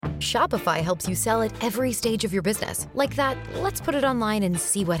Shopify helps you sell at every stage of your business. Like that, let's put it online and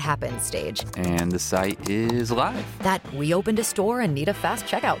see what happens stage. And the site is live. That we opened a store and need a fast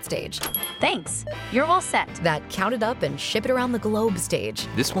checkout stage. Thanks. You're all set. That count it up and ship it around the globe stage.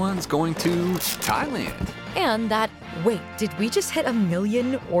 This one's going to Thailand. And that, wait, did we just hit 1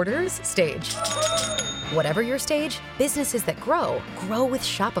 million orders stage? Whatever your stage, businesses that grow with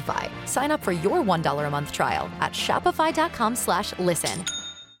Shopify. Sign up for your $1 a month trial at shopify.com/listen.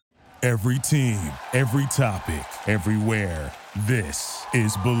 Every team, every topic, everywhere. This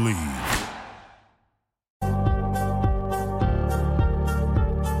is Believe.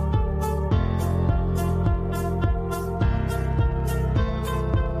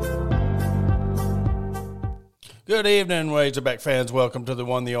 Good evening, Razorback fans. Welcome to the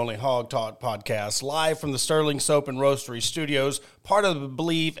one, the only Hog Talk podcast, live from the Sterling Soap and Roastery Studios, part of the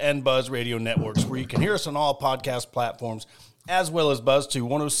Believe and Buzz Radio networks, where you can hear us on all podcast platforms, as well as Buzz to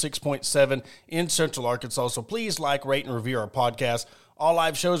 106.7 in Central Arkansas. So please like, rate, and review our podcast. All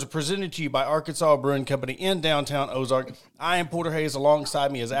live shows are presented to you by Arkansas Brewing Company in downtown Ozark. I am Porter Hayes.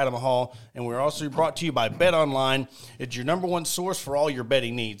 Alongside me is Adam Hall, and we're also brought to you by Bet Online. It's your number one source for all your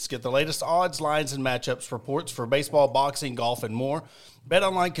betting needs. Get the latest odds, lines, and matchups reports for baseball, boxing, golf, and more. Bet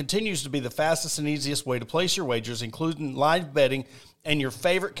Online continues to be the fastest and easiest way to place your wagers, including live betting and your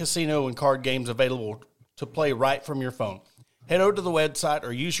favorite casino and card games available to play right from your phone. Head over to the website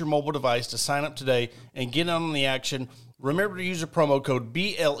or use your mobile device to sign up today and get on the action. Remember to use the promo code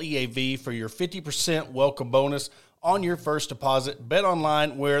BLEAV for your 50% welcome bonus on your first deposit. Bet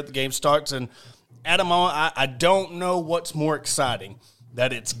Online, where the game starts. And Adam, I don't know what's more exciting,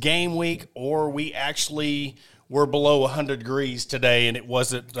 that it's game week or we actually were below 100 degrees today and it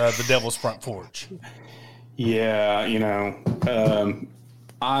wasn't the Devil's front porch. Yeah,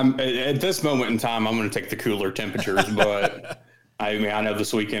 I'm at this moment in time, I'm going to take the cooler temperatures, but I know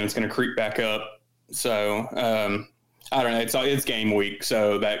this weekend it's going to creep back up. So I don't know. It's game week,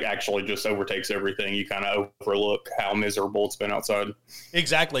 so that actually just overtakes everything. You kind of overlook how miserable it's been outside.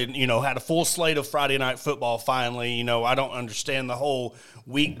 Exactly. Had a full slate of Friday night football finally. I don't understand the whole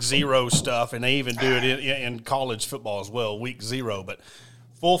week zero stuff, and they even do it in college football as well, week zero. But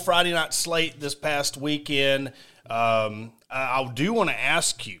full Friday night slate this past weekend. I do want to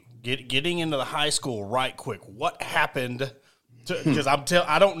ask you, getting into the high school right quick, what happened? Because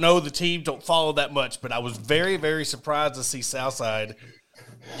I don't know the team, don't follow that much, but I was very, very surprised to see Southside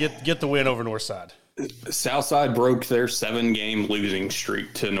get the win over Northside. Southside broke their 7-game losing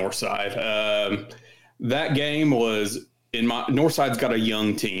streak to Northside. That game was Northside's got a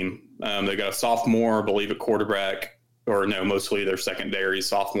young team. They got a sophomore, I believe, at quarterback, or no, mostly their secondary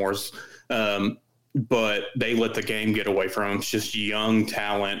sophomores. But they let the game get away from them. It's just young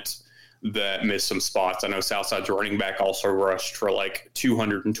talent that missed some spots. I know Southside's running back also rushed for like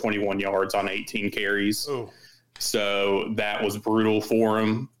 221 yards on 18 carries. Ooh. So that was brutal for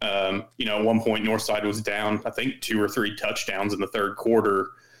him. At one point Northside was down, I think 2 or 3 touchdowns in the third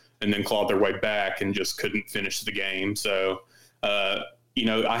quarter, and then clawed their way back and just couldn't finish the game. So,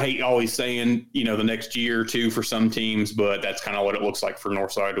 I hate always saying, the next year or two for some teams, but that's kind of what it looks like for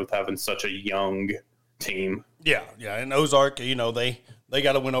Northside with having such a young team. Yeah. And Ozark, they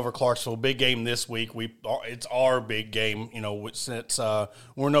got to win over Clarksville. Big game this week. It's our big game, since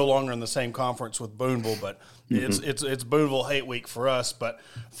we're no longer in the same conference with Boonville, but it's Boonville hate week for us. But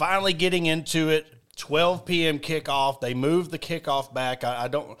finally getting into it, 12 p.m. kickoff. They moved the kickoff back. I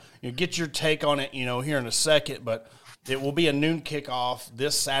don't get your take on it, here in a second, but it will be a noon kickoff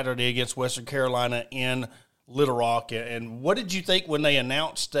this Saturday against Western Carolina in Little Rock. And what did you think when they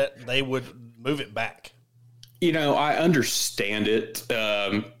announced that they would move it back? I understand it.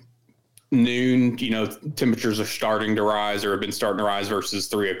 Noon, temperatures are starting to rise or have been starting to rise versus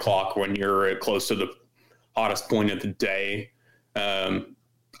 3 o'clock when you're at close to the hottest point of the day.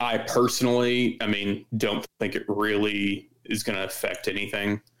 I personally, don't think it really is going to affect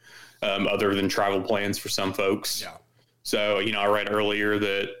anything other than travel plans for some folks. Yeah. So, I read earlier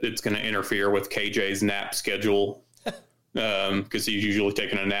that it's going to interfere with KJ's nap schedule. Because he's usually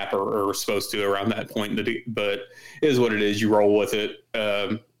taking a nap or supposed to around that point. But it is what it is. You roll with it.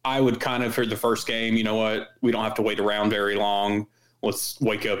 I would kind of, for the first game, you know what? We don't have to wait around very long. Let's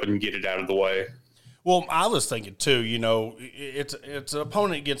wake up and get it out of the way. Well, I was thinking, too, it's an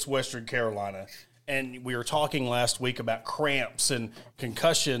opponent against Western Carolina. And we were talking last week about cramps and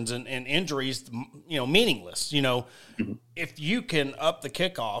concussions and injuries, meaningless. If you can up the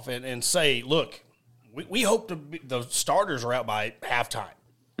kickoff and say, look, we hope the starters are out by halftime.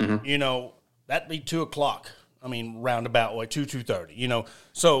 Mm-hmm. That'd be 2 o'clock. Roundabout way, 2:30.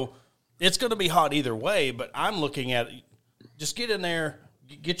 So it's going to be hot either way. But I'm looking at just get in there,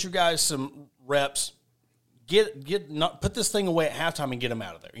 get your guys some reps. Put this thing away at halftime and get them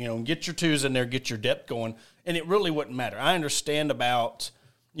out of there. Get your twos in there, get your depth going, and it really wouldn't matter. I understand about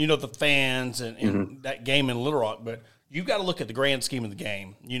the fans and that game in Little Rock, but you've got to look at the grand scheme of the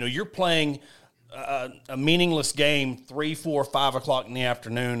game. You're playing a meaningless game 3, 4, 5 o'clock in the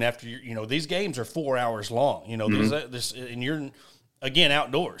afternoon after these games are 4 hours long. And you're again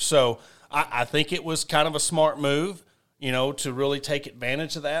outdoors, so I think it was kind of a smart move. To really take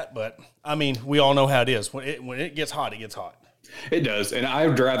advantage of that. But, I mean, we all know how it is. When it gets hot, it gets hot. It does. And I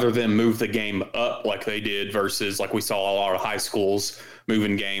would rather them move the game up like they did versus like we saw a lot of high schools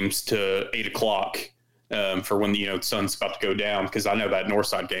moving games to 8 o'clock for when, the sun's about to go down. Because I know that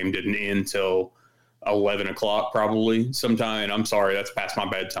Northside game didn't end till 11 o'clock probably sometime. And I'm sorry, that's past my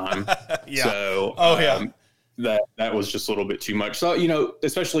bedtime. Yeah. So, That was just a little bit too much. So,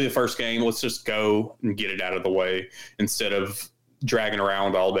 especially the first game, let's just go and get it out of the way instead of dragging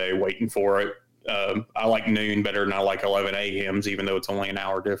around all day waiting for it. I like noon better than I like 11 a.m.s, even though it's only an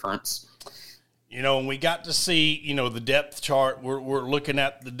hour difference. And we got to see, the depth chart. We're looking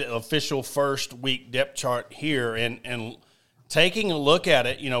at the official first week depth chart here and taking a look at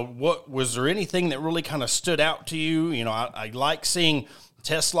it. What was there anything that really kind of stood out to you? I like seeing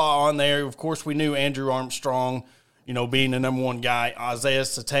Tesla on there. Of course, we knew Andrew Armstrong, being the number one guy. Isaiah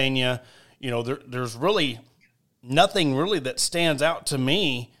Satania. There's really nothing really that stands out to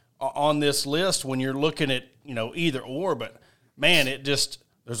me on this list when you're looking at, either or. But, man, there's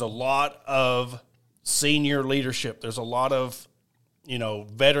a lot of senior leadership. There's a lot of,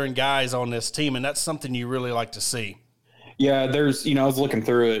 veteran guys on this team, and that's something you really like to see. Yeah, I was looking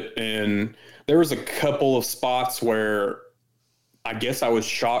through it, and there was a couple of spots where I guess I was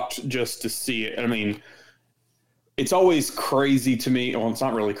shocked just to see it. I mean, it's always crazy to me. Well, it's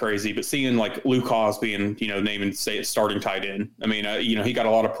not really crazy, but seeing like Luke Haas being, named and say starting tight end. I mean, he got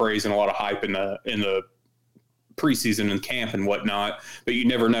a lot of praise and a lot of hype in the preseason and camp and whatnot, but you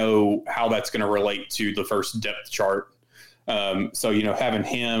never know how that's going to relate to the first depth chart. So, having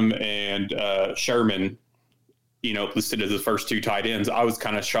him and Sherman, listed as the first 2 tight ends, I was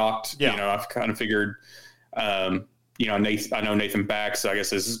kind of shocked. Yeah. I've kind of figured, I know Nathan Bax, I guess,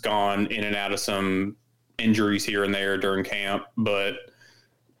 has gone in and out of some injuries here and there during camp, but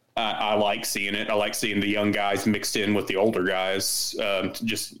I like seeing it. I like seeing the young guys mixed in with the older guys.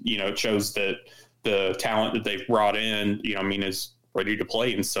 It shows that the talent that they've brought in, is ready to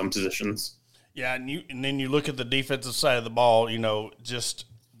play in some positions. Yeah, and then you look at the defensive side of the ball, just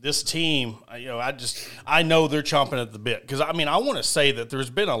this team, I know they're chomping at the bit. Because, I want to say that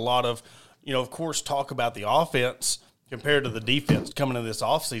there's been a lot of, of course, talk about the offense compared to the defense coming into this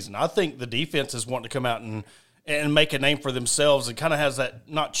offseason. I think the defense is wanting to come out and make a name for themselves and kind of has that,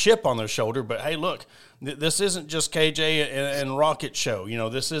 not chip on their shoulder, but, hey, look, this isn't just KJ and Rocket show.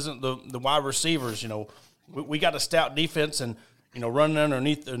 This isn't the wide receivers. We got a stout defense and, running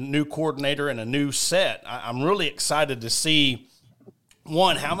underneath a new coordinator and a new set. I'm really excited to see,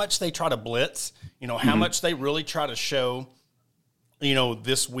 one, how much they try to blitz, how much they really try to show,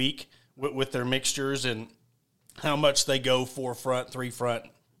 this week with their mixtures and how much they go 4 front, 3 front,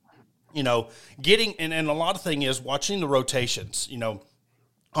 getting, and a lot of thing is watching the rotations,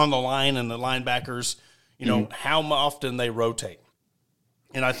 on the line and the linebackers, how often they rotate.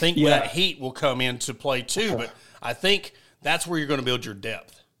 And I think that heat will come into play too, but I think that's where you're going to build your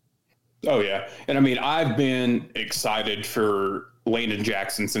depth. Oh, yeah. And, I've been excited for Landon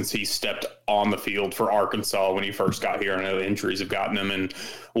Jackson since he stepped on the field for Arkansas when he first got here. I know the injuries have gotten him and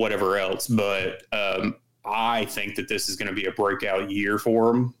whatever else, but I think that this is going to be a breakout year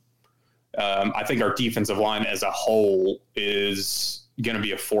for him. I think our defensive line as a whole is going to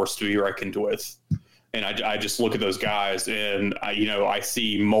be a force to be reckoned with. And I just look at those guys and, I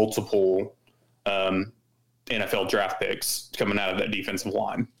see multiple NFL draft picks coming out of that defensive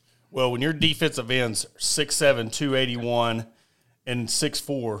line. Well, when your defensive ends 6'7", 281 and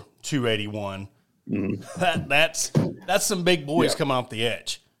 6'4", 281, that's some big boys coming off the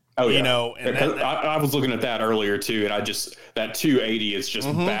edge. Oh, yeah. And I was looking at that earlier too, and that 280 is just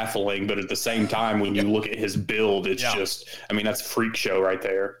baffling. But at the same time, when you look at his build, it's just, that's a freak show right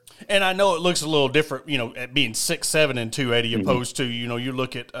there. And I know it looks a little different, at being 6'7" and 280 opposed to, you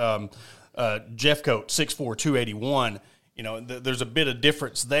look at Jeff Coat, 6'4", 281. There's a bit of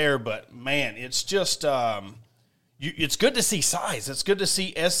difference there, but man, it's just it's good to see size. It's good to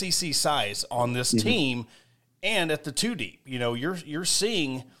see SEC size on this team, and at the 2 deep. You're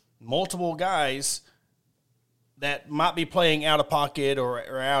seeing multiple guys that might be playing out of pocket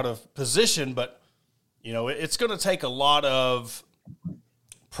or out of position, but it's going to take a lot of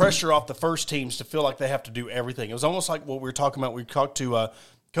pressure off the first teams to feel like they have to do everything. It was almost like what we were talking about. We talked to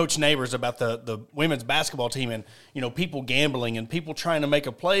Coach Neighbors about the women's basketball team and, people gambling and people trying to make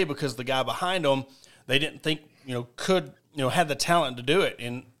a play because the guy behind them, they didn't think, could, had the talent to do it.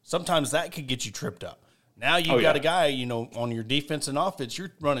 And sometimes that could get you tripped up. Now you've got a guy, on your defense and offense,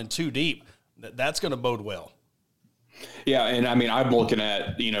 you're running too deep. That's going to bode well. Yeah, and I mean, I'm looking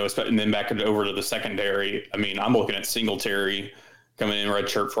at, and then back over to the secondary. I mean, I'm looking at Singletary coming in,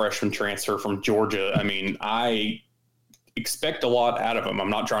 redshirt freshman transfer from Georgia. I mean, I expect a lot out of him. I'm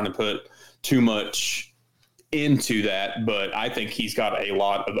not trying to put too much into that, but I think he's got a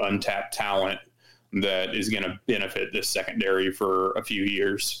lot of untapped talent that is going to benefit this secondary for a few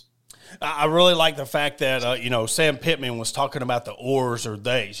years. I really like the fact that, Sam Pittman was talking about the ors or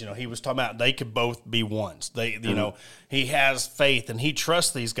theys. He was talking about they could both be ones. He has faith and he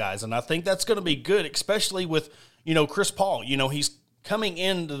trusts these guys. And I think that's going to be good, especially with, Chris Paul. He's coming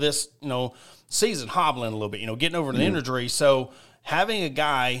into this, season hobbling a little bit, getting over the injury. So having a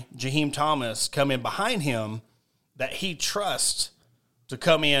guy, Jaheim Thomas, come in behind him that he trusts to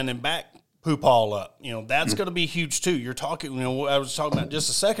come in and back Paul up, that's going to be huge too. You're talking, I was talking about just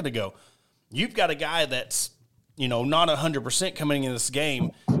a second ago. You've got a guy that's, not 100% coming in this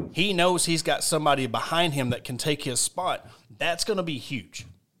game. He knows he's got somebody behind him that can take his spot. That's going to be huge.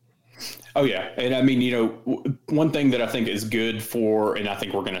 Oh, yeah. And I mean, one thing that I think is good for, and I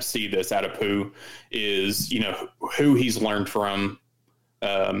think we're going to see this out of Pooh, is, who he's learned from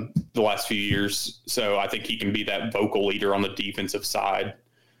the last few years. So I think he can be that vocal leader on the defensive side.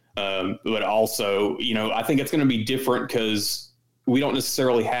 But also, I think it's going to be different because we don't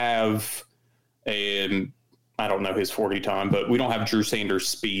necessarily have I don't know his 40 time, but we don't have Drew Sanders'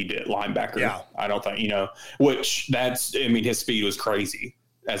 speed at linebacker. Yeah. I don't think, his speed was crazy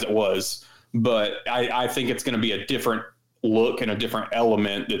as it was, but I think it's going to be a different look and a different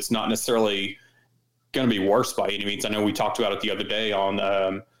element that's not necessarily going to be worse by any means. I know we talked about it the other day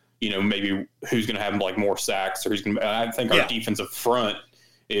on, maybe who's going to have like more sacks or who's going to, I think our defensive front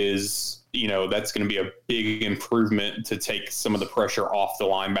is, that's going to be a big improvement to take some of the pressure off the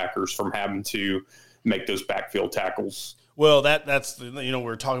linebackers from having to make those backfield tackles. Well, that's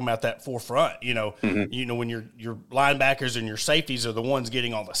we're talking about that forefront. When your linebackers and your safeties are the ones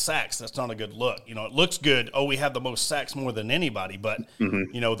getting all the sacks, that's not a good look. It looks good. Oh, we have the most sacks more than anybody, but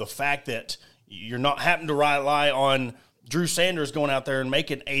the fact that you're not having to rely on Drew Sanders going out there and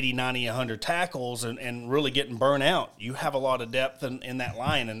making 80, 90, 100 tackles and really getting burnt out. You have a lot of depth in that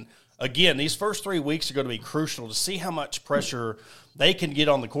line. And, again, these first 3 weeks are going to be crucial to see how much pressure they can get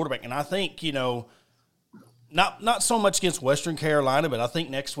on the quarterback. And I think, not so much against Western Carolina, but I think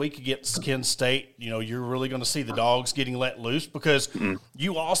next week against Kent State, you're really going to see the dogs getting let loose because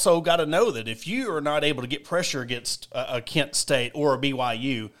you also got to know that if you are not able to get pressure against a Kent State or a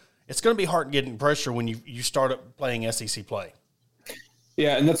BYU, it's going to be hard getting pressure when you start up playing SEC play.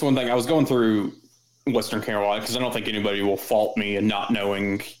 Yeah, and that's one thing. I was going through Western Carolina because I don't think anybody will fault me in not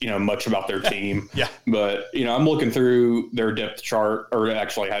knowing, much about their team. Yeah. But, I'm looking through their depth chart, or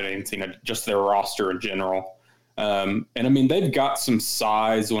actually I haven't even seen it, just their roster in general. And, I mean, they've got some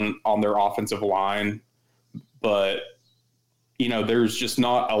size on their offensive line, but, there's just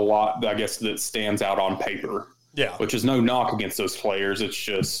not a lot, I guess, that stands out on paper. Yeah. Which is no knock against those players. It's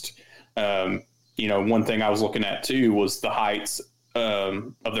just, one thing I was looking at too was the heights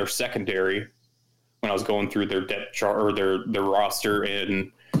of their secondary when I was going through their depth chart or their roster.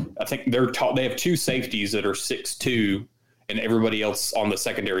 And I think they have two safeties that are 6'2", and everybody else on the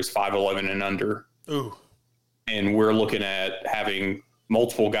secondary is 5'11" and under. Ooh. And we're looking at having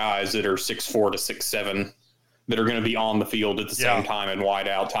multiple guys that are 6'4" to 6'7" that are going to be on the field at the same time and wide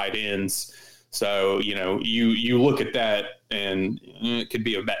out tight ends. So, you look at that and it could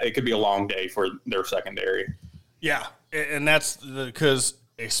be a long day for their secondary. Yeah. And that's because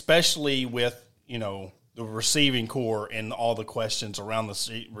especially with, the receiving core and all the questions around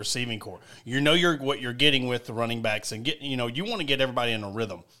the receiving core, what you're getting with the running backs and you want to get everybody in a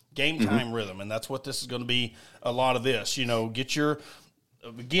rhythm, game time rhythm. And that's what this is going to be a lot of this, get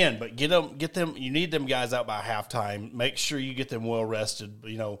them, you need them guys out by halftime. Make sure you get them well rested,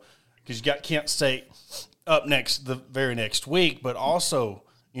 because you got Kent State up the very next week, but also,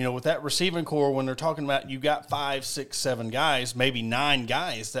 with that receiving core, when they're talking about you got 5, 6, 7 guys, maybe 9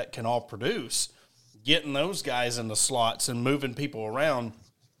 guys that can all produce, getting those guys in the slots and moving people around,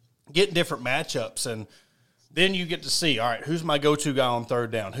 getting different matchups, and then you get to see, all right, who's my go-to guy on third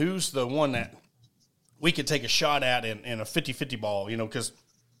down? Who's the one that we could take a shot at in a 50-50 ball, because,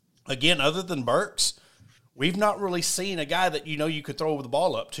 again, other than Burks, we've not really seen a guy that you could throw the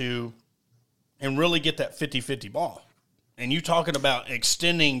ball up to and really get that 50-50 ball. And you talking about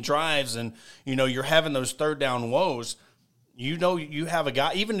extending drives and, you're having those third down woes, you have a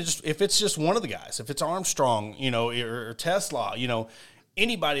guy, even just if it's just one of the guys, if it's Armstrong, or Tesla,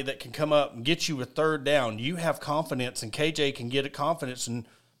 anybody that can come up and get you a third down, you have confidence, and KJ can get a confidence. And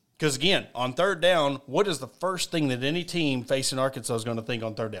because, again, on third down, what is the first thing that any team facing Arkansas is going to think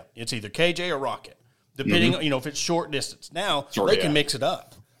on third down? It's either KJ or Rocket, depending on, if it's short distance. Now, they can mix it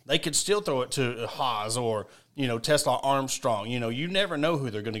up. They could still throw it to Haas or, Tesla Armstrong. You never know who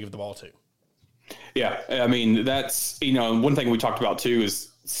they're going to give the ball to. Yeah, I mean, that's, one thing we talked about, too,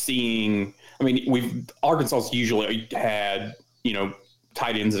 is seeing – I mean, Arkansas's usually had,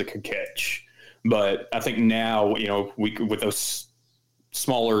 tight ends that could catch. But I think now, with those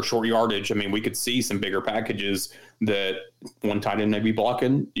smaller short yardage, I mean, we could see some bigger packages that one tight end may be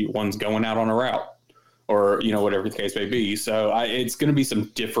blocking, one's going out on a route or, whatever the case may be. So it's going to be some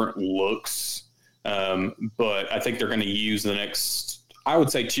different looks. But I think they're going to use the next, I would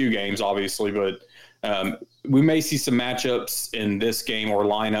say 2 games, obviously, but we may see some matchups in this game or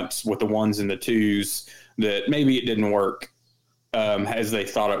lineups with the 1s and the 2s that maybe it didn't work as they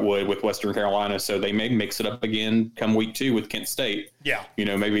thought it would with Western Carolina. So they may mix it up again come week 2 with Kent State. Yeah.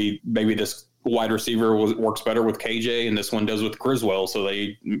 Maybe this wide receiver works better with KJ and this one does with Criswell. So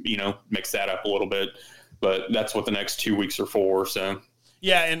they, mix that up a little bit, but that's what the next 2 weeks are for. So.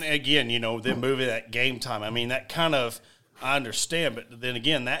 Yeah. And again, them moving that game time. I mean, that kind of, I understand, but then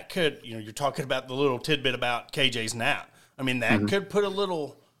again, that could, you're talking about the little tidbit about KJ's nap. I mean, that could put a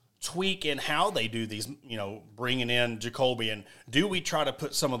little tweak in how they do these, bringing in Jacoby, and do we try to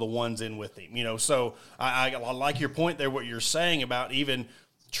put some of the ones in with him? So I like your point there, what you're saying about even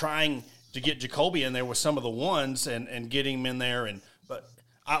trying to get Jacoby in there with some of the ones and getting him in there. But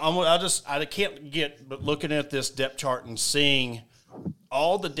I can't get, but looking at this depth chart and seeing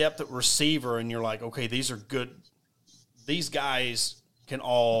all the depth at receiver, and you're like, okay, these are good. These guys can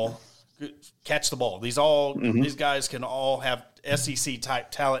all catch the ball. These guys can all have SEC-type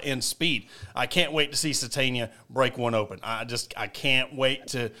talent and speed. I can't wait to see Satania break one open. I can't wait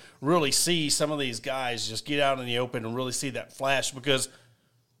to really see some of these guys just get out in the open and really see that flash because,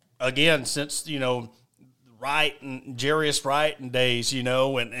 again, since, Wright and Jarius Wright and days,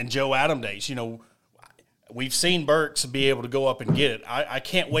 and Joe Adam days, we've seen Burks be able to go up and get it. I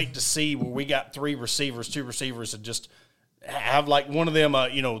can't wait to see where we got 2 receivers, and just have like one of them,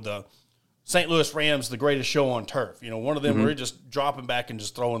 the St. Louis Rams, the greatest show on turf. One of them where you're just dropping back and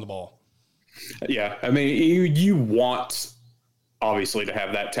just throwing the ball. Yeah, I mean, you want, obviously, to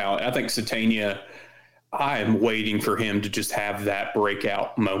have that talent. I think Satania, I am waiting for him to just have that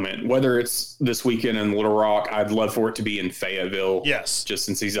breakout moment. Whether it's this weekend in Little Rock, I'd love for it to be in Fayetteville. Yes. Just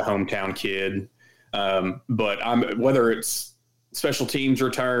since he's a hometown kid. But whether it's special teams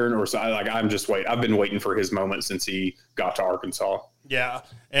return or I'm just waiting. I've been waiting for his moment since he got to Arkansas. Yeah,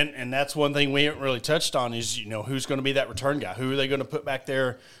 and that's one thing we haven't really touched on is, who's going to be that return guy? Who are they going to put back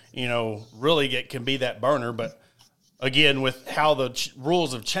there, really can be that burner? But, again, with how the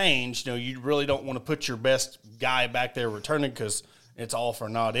rules have changed, you really don't want to put your best guy back there returning because it's all for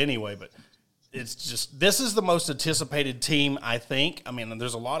naught anyway. But it's just – this is the most anticipated team, I think. I mean,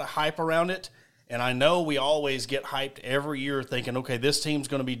 there's a lot of hype around it, and I know we always get hyped every year thinking, okay, this team's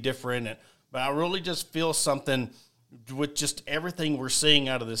going to be different. But I really just feel something – with just everything we're seeing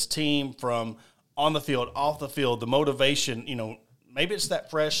out of this team from on the field, off the field, the motivation, maybe it's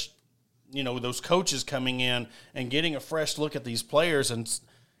that fresh, those coaches coming in and getting a fresh look at these players. And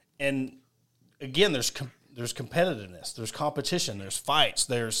again, there's competitiveness, there's competition, there's fights,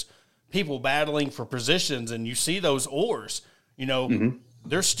 there's people battling for positions, and you see those oars,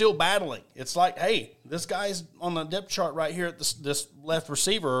 they're still battling. It's like, hey, this guy's on the depth chart right here at this left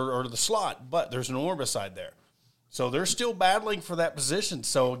receiver or the slot, but there's an oar beside there. So they're still battling for that position.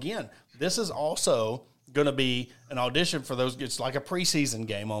 So, again, this is also going to be an audition for those. It's like a preseason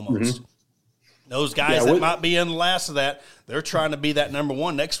game almost. Mm-hmm. Those guys that might be in the last of that, they're trying to be that number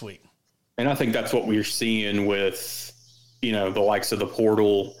one next week. And I think that's what we're seeing with, the likes of the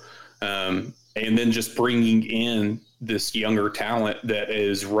portal and then just bringing in this younger talent that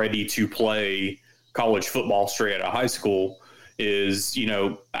is ready to play college football straight out of high school. Is,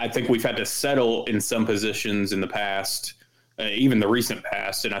 I think we've had to settle in some positions in the past, even the recent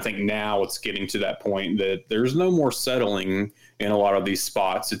past. And I think now it's getting to that point that there's no more settling in a lot of these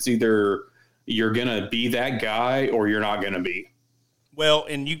spots. It's either you're going to be that guy or you're not going to be. Well,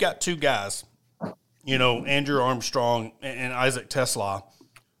 and you got 2 guys, Andrew Armstrong and Isaac Tesla.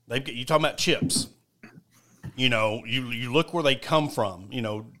 You talking about chips. You look where they come from,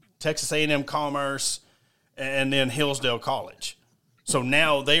 Texas A&M Commerce, and then Hillsdale College. So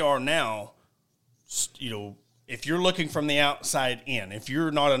now they are in if you're looking from the outside in, if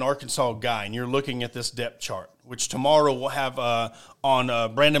you're not an Arkansas guy and you're looking at this depth chart, which tomorrow we'll have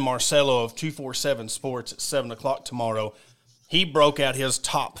on Brandon Marcello of 247 Sports at 7 o'clock tomorrow, he broke out his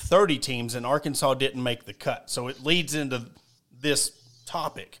top 30 teams, and Arkansas didn't make the cut. So it leads into this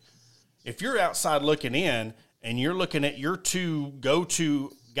topic. If you're outside looking in and you're looking at your two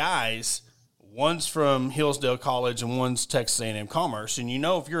go-to guys, one's from Hillsdale College and one's Texas A&M Commerce, and you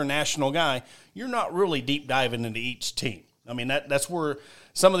know if you're a national guy, you're not really deep diving into each team. I mean, that's where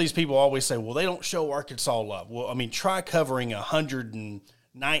some of these people always say, well, they don't show Arkansas love. Well, I mean, try covering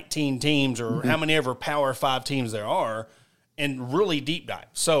 119 teams or how many ever Power 5 teams there are and really deep dive.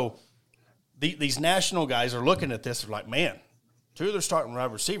 So these national guys are looking at this, they're like, man, two of their starting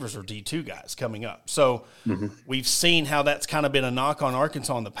wide receivers are D2 guys coming up. So we've seen how that's kind of been a knock on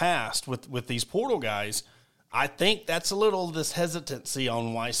Arkansas in the past with these portal guys. I think that's a little of this hesitancy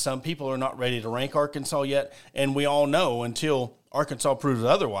on why some people are not ready to rank Arkansas yet. And we all know until Arkansas proves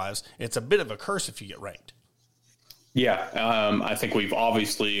otherwise, it's a bit of a curse if you get ranked. Yeah, I think we've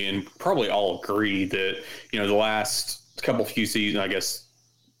obviously and probably all agree that, the last few seasons, I guess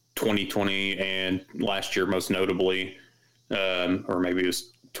 2020 and last year most notably, or maybe it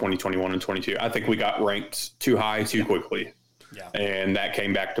was 2021 and 22. I think we got ranked too high too quickly. Yeah. And that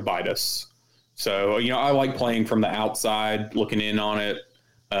came back to bite us. So, I like playing from the outside, looking in on it,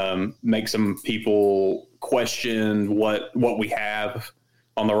 make some people question what we have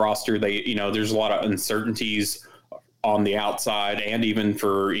on the roster. There's a lot of uncertainties on the outside and even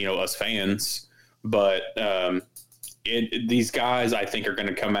for, us fans. But these guys, I think, are going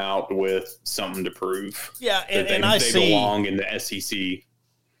to come out with something to prove. Yeah, and they belong in the SEC.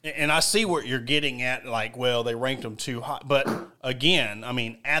 And I see what you're getting at, like, well, they ranked them too high. But, again, I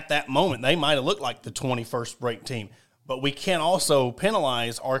mean, at that moment, they might have looked like the 21st ranked team. But we can't also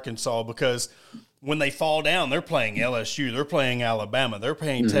penalize Arkansas because when they fall down, they're playing LSU, they're playing Alabama, they're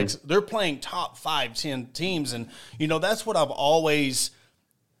playing Texas, they're playing top 5, 10 teams. And, that's what I've always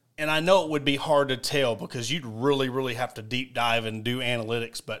 – and I know it would be hard to tell because you'd really, really have to deep dive and do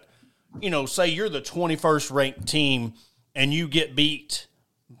analytics. But, say you're the 21st ranked team and you get beat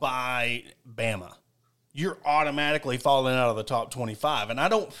by Bama, you're automatically falling out of the top 25. And I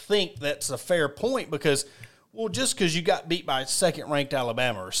don't think that's a fair point because, well, just because you got beat by second-ranked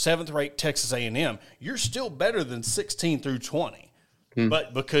Alabama or 7th-ranked Texas A&M, you're still better than 16 through 20.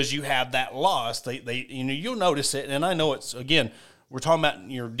 But because you have that loss, you'll notice it. And I know it's, again, we're talking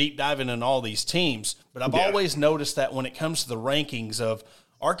about deep diving in all these teams, but I've always noticed that when it comes to the rankings of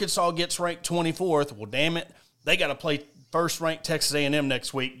Arkansas gets ranked 24th, well, damn it, they got to play first-ranked Texas A&M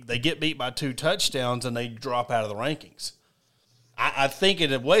next week. They get beat by 2 touchdowns, and they drop out of the rankings. I think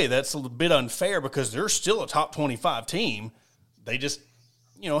in a way that's a bit unfair because they're still a top 25 team. They just,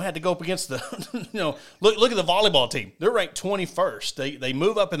 had to go up against the, look at the volleyball team. They're ranked 21st. They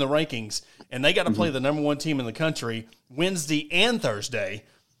move up in the rankings, and they got to play the number 1 team in the country Wednesday and Thursday.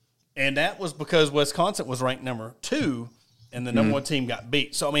 And that was because Wisconsin was ranked number 2, and the number 1 team got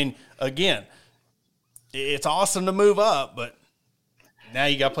beat. So, I mean, again, it's awesome to move up, but now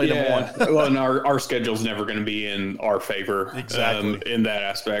you got to play number 1. Well, and our schedule's never going to be in our favor exactly in that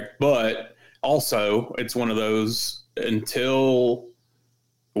aspect. But also, it's one of those until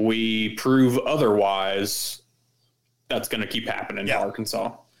we prove otherwise, that's going to keep happening to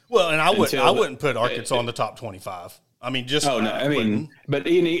Arkansas. Well, and I wouldn't put Arkansas in the top 25. I mean, just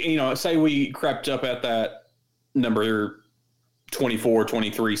but say we crept up at that number 24,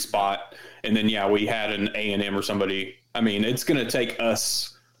 23 spot, and then we had an A&M or somebody. I mean, it's going to take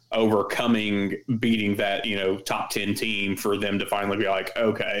us beating that top 10 team for them to finally be like,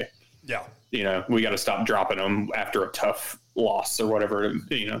 okay, we got to stop dropping them after a tough loss or whatever.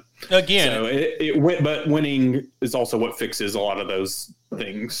 Again, so but winning is also what fixes a lot of those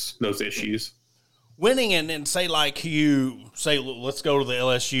things, those issues. Winning and say let's go to the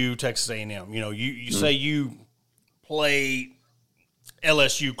LSU Texas A&M. You say you play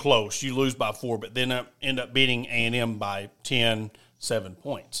LSU close, you lose by 4, but then end up beating A&M by 10, 7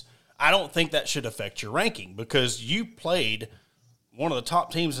 points. I don't think that should affect your ranking because you played one of the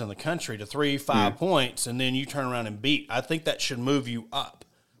top teams in the country to 3-5 points, and then you turn around and beat. I think that should move you up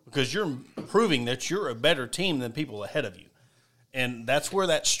because you're proving that you're a better team than people ahead of you. And that's where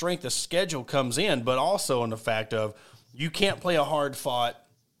that strength of schedule comes in, but also in the fact of you can't play a hard-fought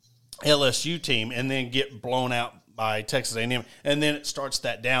LSU team and then get blown out by Texas A&M, and then it starts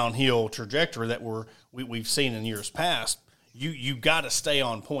that downhill trajectory that we've seen in years past. You got to stay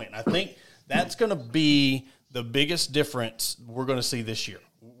on point. I think that's going to be the biggest difference we're going to see this year.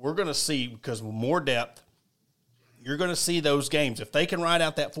 We're going to see, because with more depth, you're going to see those games. If they can ride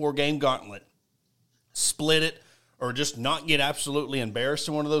out that 4-game gauntlet, split it, or just not get absolutely embarrassed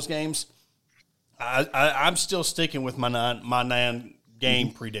in one of those games, I'm still sticking with my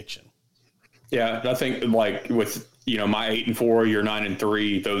 9-game prediction. Yeah, I think like with my 8-4, your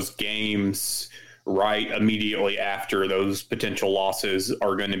 9-3, those games right immediately after those potential losses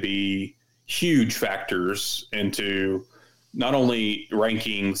are going to be huge factors into not only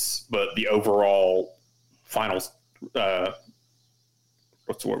rankings but the overall finals.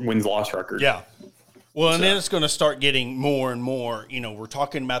 What's the word? Wins-loss record. Yeah. Well, and then it's going to start getting more and more, we're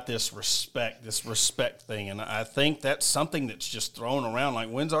talking about this respect thing. And I think that's something that's just thrown around. Like,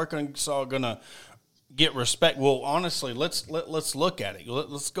 when's Arkansas going to get respect? Well, honestly, let's look at it.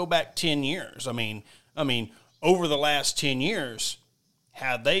 Let's go back 10 years. I mean, over the last 10 years,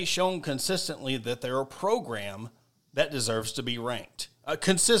 have they shown consistently that they're a program that deserves to be ranked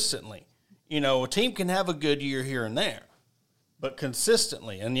consistently? A team can have a good year here and there, but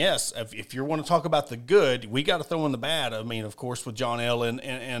consistently. And yes, if you want to talk about the good, we got to throw in the bad. I mean, of course, with John L.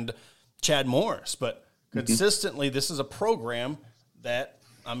 and Chad Morris, but consistently, this is a program that,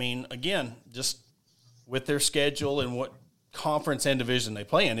 again, just with their schedule and what conference and division they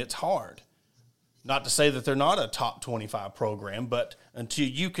play in, it's hard. Not to say that they're not a top 25 program, but until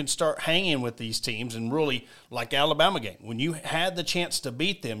you can start hanging with these teams and really, like Alabama game, when you had the chance to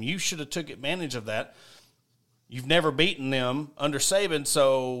beat them, you should have took advantage of that. You've never beaten them under Saban,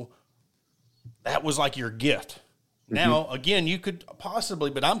 so that was like your gift. Now, again, you could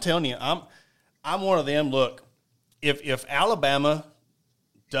possibly, but I'm telling you, I'm one of them. Look, if Alabama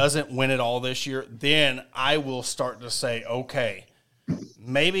doesn't win it all this year, then I will start to say, okay,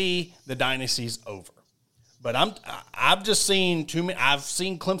 maybe the dynasty's over. But I've just seen too many. I've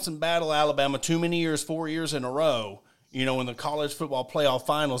seen Clemson battle Alabama too many years, 4 years in a row. In the college football playoff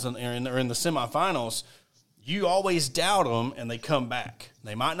finals and in the semifinals. You always doubt them, and they come back.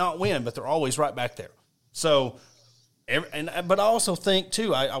 They might not win, but they're always right back there. So, but I also think,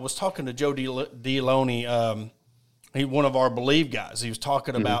 too, I was talking to Joe DeLoney, he's one of our Believe guys. He was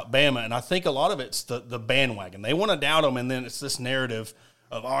talking about Bama, and I think a lot of it's the bandwagon. They want to doubt them, and then it's this narrative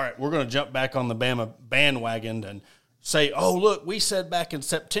of, all right, we're going to jump back on the Bama bandwagon and say, oh, look, we said back in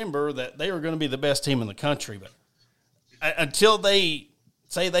September that they were going to be the best team in the country. But until they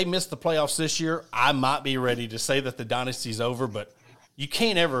say they missed the playoffs this year, I might be ready to say that the dynasty's over, but you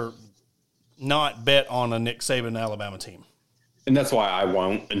can't ever not bet on a Nick Saban Alabama team. And that's why I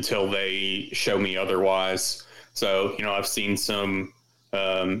won't until they show me otherwise. So, I've seen some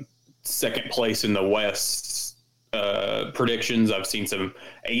second place in the West predictions. I've seen some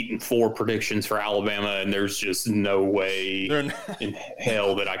 8-4 predictions for Alabama, and there's just no way in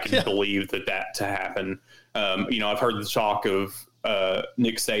hell that I can believe that to happen. I've heard the talk of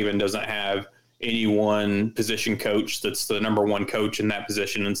Nick Saban doesn't have any one position coach that's the number one coach in that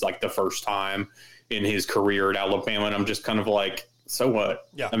position. It's like the first time in his career at Alabama. And I'm just kind of like, so what?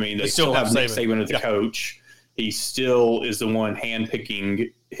 Yeah. They still have Nick Saban as the coach. He still is the one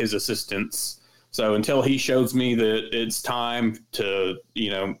handpicking his assistants. So until he shows me that it's time to,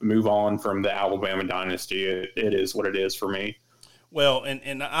 move on from the Alabama dynasty, it is what it is for me. Well,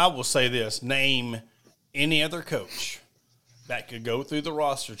 and I will say this, name any other coach that could go through the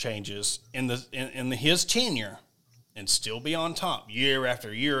roster changes in his tenure and still be on top year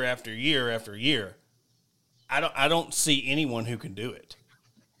after year after year after year. I don't see anyone who can do it.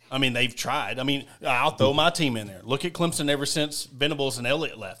 They've tried. I'll throw my team in there. Look at Clemson ever since Venables and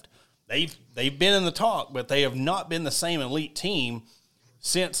Elliott left. They've been in the talk, but they have not been the same elite team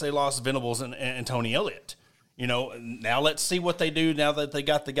since they lost Venables and Tony Elliott. Now let's see what they do now that they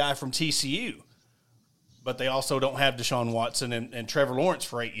got the guy from TCU. But they also don't have Deshaun Watson and Trevor Lawrence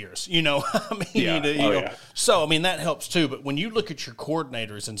for 8 years. So, that helps too. But when you look at your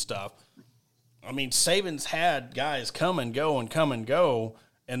coordinators and stuff, Saban's had guys come and go,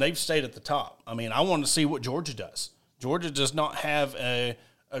 and they've stayed at the top. I want to see what Georgia does. Georgia does not have a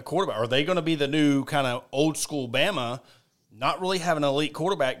quarterback. Are they going to be the new kind of old school Bama, not really have an elite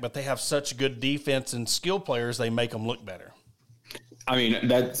quarterback, but they have such good defense and skill players, they make them look better?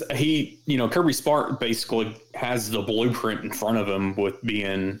 Kirby Smart basically has the blueprint in front of him with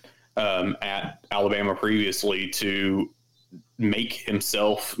being at Alabama previously to make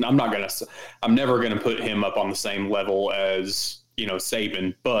himself. I'm never going to put him up on the same level as,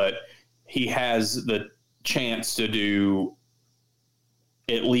 Saban, but he has the chance to do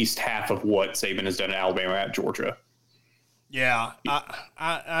at least half of what Saban has done at Alabama at Georgia. Yeah,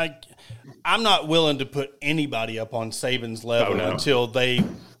 I'm not willing to put anybody up on Saban's level until they,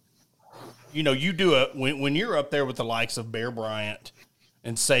 you do it when you're up there with the likes of Bear Bryant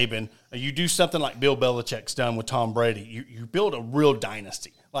and Saban. You do something like Bill Belichick's done with Tom Brady. You build a real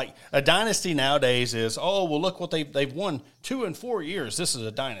dynasty. Like a dynasty nowadays is, oh, well, look what they've won 2 and 4 years. This is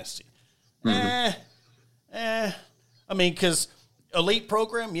a dynasty. I mean, because elite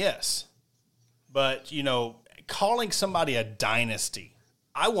program, yes. But, calling somebody a dynasty,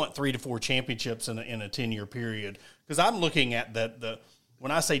 I want 3 to 4 championships in a 10-year period, because I'm looking at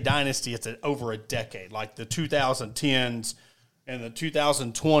when I say dynasty, it's over a decade, like the 2010s and the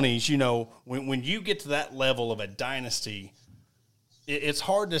 2020s. When you get to that level of a dynasty, it's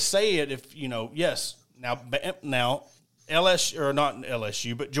hard to say it if, yes. Now LSU, or not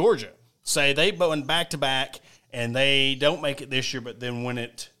LSU, but Georgia, say they went back-to-back and they don't make it this year, but then win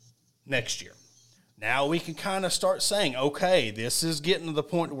it next year. Now we can kind of start saying, okay, this is getting to the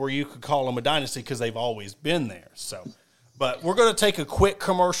point where you could call them a dynasty because they've always been there. So, but we're going to take a quick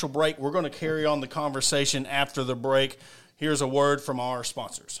commercial break. We're going to carry on the conversation after the break. Here's a word from our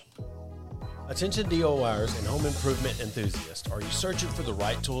sponsors. Attention DIYers and home improvement enthusiasts. Are you searching for the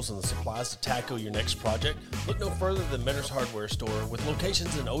right tools and the supplies to tackle your next project? Look no further than Mentor's Hardware Store. With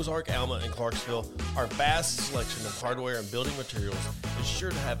locations in Ozark, Alma, and Clarksville, our vast selection of hardware and building materials is sure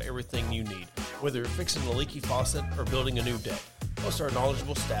to have everything you need, whether you're fixing a leaky faucet or building a new deck. Plus, our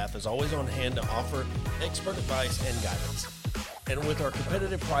knowledgeable staff is always on hand to offer expert advice and guidance. And with our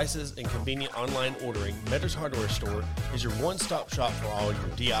competitive prices and convenient online ordering, Mentor's Hardware Store is your one-stop shop for all your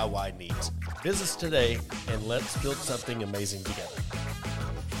DIY needs. Visit us today and let's build something amazing together.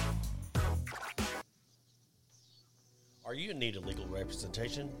 Are you in need of legal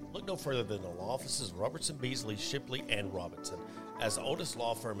representation? Look no further than the law offices of Robertson, Beasley, Shipley, and Robinson. As the oldest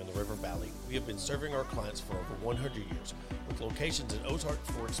law firm in the River Valley, we have been serving our clients for over 100 years, with locations in Ozark,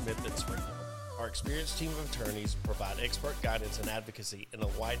 Fort Smith, and Springfield. Our experienced team of attorneys provide expert guidance and advocacy in a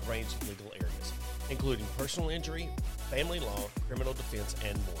wide range of legal areas, including personal injury, family law, criminal defense,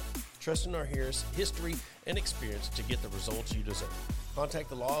 and more. Trust in our history and experience to get the results you deserve. Contact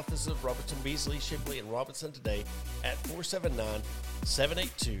the law offices of Robertson, Beasley, Shipley, and Robinson today at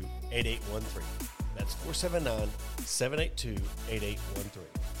 479-782-8813. That's 479-782-8813.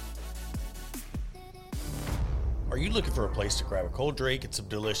 Are you looking for a place to grab a cold drink and some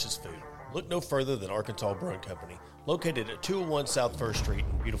delicious food? Look no further than Arkansas Brewing Company. Located at 201 South 1st Street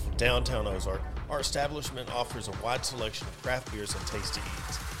in beautiful downtown Ozark, our establishment offers a wide selection of craft beers and tasty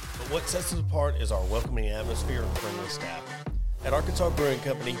eats. But what sets us apart is our welcoming atmosphere and friendly staff. At Arkansas Brewing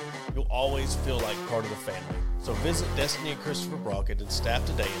Company, you'll always feel like part of the family. So visit Destiny and Christopher Brockett and staff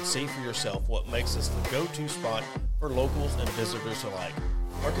today and see for yourself what makes us the go-to spot for locals and visitors alike.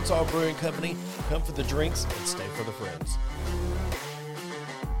 Arkansas Brewing Company, come for the drinks and stay for the friends.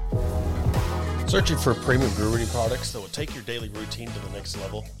 Searching for premium brewery products that will take your daily routine to the next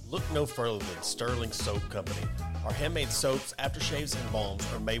level? Look no further than Sterling Soap Company. Our handmade soaps, aftershaves, and balms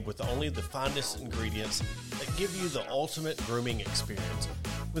are made with only the finest ingredients that give you the ultimate grooming experience.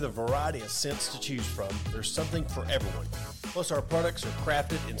 With a variety of scents to choose from, there's something for everyone. Plus, our products are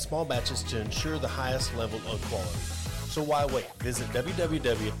crafted in small batches to ensure the highest level of quality. So why wait? Visit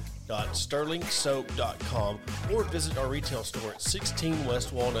www.sterlingsoap.com or visit our retail store at 16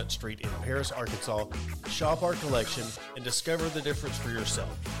 West Walnut Street in Paris, Arkansas. Shop our collection and discover the difference for yourself.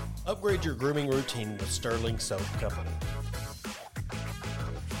 Upgrade your grooming routine with Sterling Soap Company.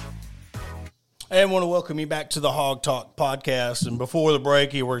 And I want to welcome you back to the Hog Talk podcast. And before the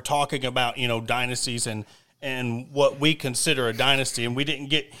break, you were talking about, dynasties and what we consider a dynasty. And we didn't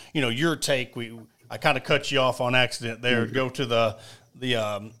get, your take. I kind of cut you off on accident there to go to the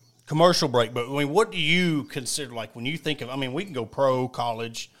commercial break. But what do you consider, like, when you think of, we can go pro,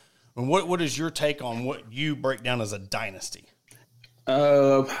 college. And what is your take on what you break down as a dynasty?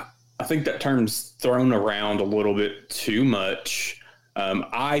 I think that term's thrown around a little bit too much.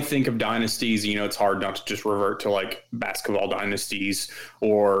 I think of dynasties, it's hard not to just revert to like basketball dynasties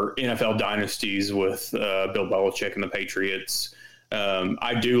or NFL dynasties with Bill Belichick and the Patriots.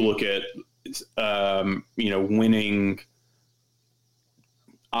 I do look at, winning.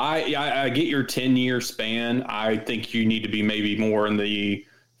 I get your 10-year span. I think you need to be maybe more in the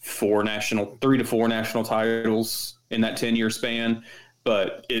 3 to 4 national titles in that 10-year span.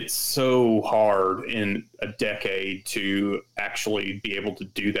 But it's so hard in a decade to actually be able to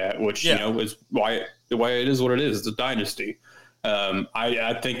do that, which, is why it is what it is. It's a dynasty.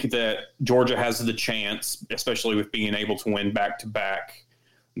 I think that Georgia has the chance, especially with being able to win back-to-back,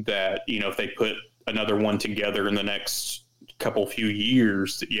 that, if they put another one together in the next few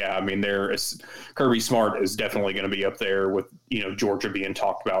years, Kirby Smart is definitely going to be up there with, Georgia being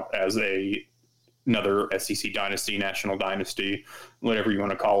talked about as another SEC dynasty, national dynasty, whatever you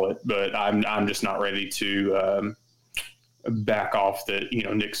want to call it. But I'm just not ready to back off that,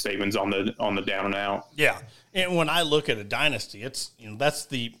 Nick Saban's on the down and out. Yeah. And when I look at a dynasty, it's, that's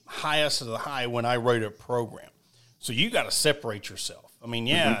the highest of the high when I rate a program. So you got to separate yourself. I mean,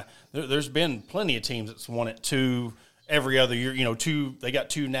 there's been plenty of teams that's won it two every other year. They got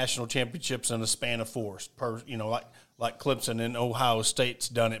 2 national championships in a span of 4 like Clemson and Ohio State's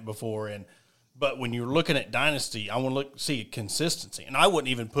done it before. But when you're looking at dynasty, I want to see consistency. And I wouldn't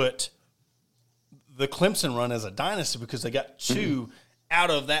even put the Clemson run as a dynasty because they got 2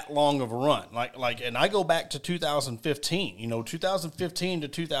 out of that long of a run. And I go back to 2015. 2015 to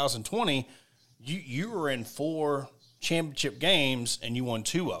 2020. You were in 4 championship games and you won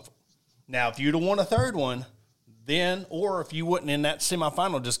 2 of them. Now, if you'd have won a third one, then, or if you wouldn't in that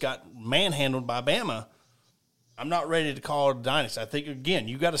semifinal, just got manhandled by Bama, I'm not ready to call it a dynasty. I think, again,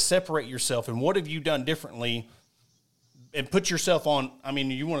 you got to separate yourself. And what have you done differently and put yourself on,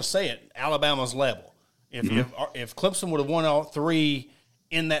 you want to say it, Alabama's level. If Clemson would have won all 3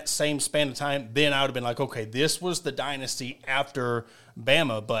 in that same span of time, then I would have been like, okay, this was the dynasty after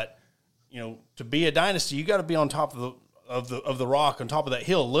Bama. But to be a dynasty, you got to be on top of the rock, on top of that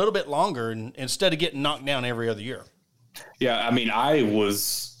hill a little bit longer, and instead of getting knocked down every other year. Yeah, I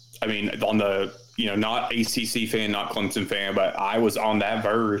was on the not ACC fan, not Clemson fan, but I was on that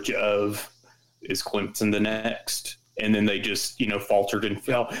verge of, is Clemson the next? And then they just faltered and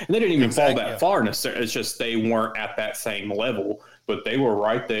fell, and they didn't even fall that far necessarily. It's just they weren't at that same level, but they were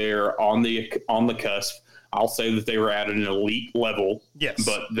right there on the cusp. I'll say that they were at an elite level, yes,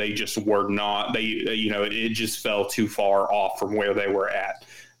 but they just were not. It just fell too far off from where they were at.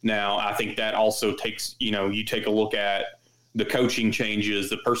 Now, I think that also takes, you take a look at the coaching changes,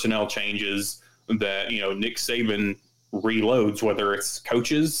 the personnel changes that, Nick Saban reloads, whether it's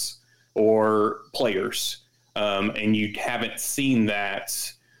coaches or players. And you haven't seen that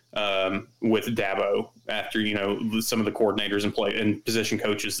with Dabo after, some of the coordinators and position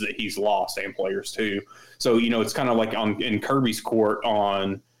coaches that he's lost, and players too. So, it's kind of like in Kirby's court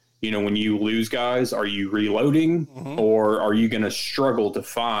on, when you lose guys, are you reloading or are you going to struggle to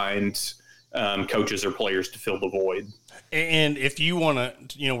find coaches or players to fill the void? And if you want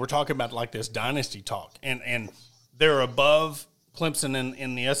to, we're talking about like this dynasty talk, and they're above Clemson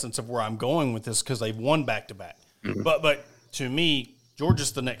in the essence of where I'm going with this because they've won back-to-back. But to me,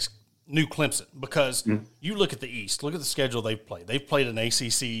 Georgia's the next new Clemson because you look at the East, look at the schedule they've played. They've played an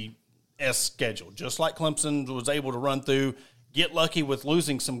ACC-esque schedule, just like Clemson was able to run through, get lucky with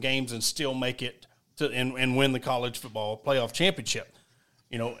losing some games and still make it to and win the college football playoff championship.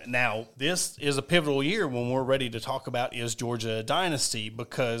 Now this is a pivotal year when we're ready to talk about, is Georgia a dynasty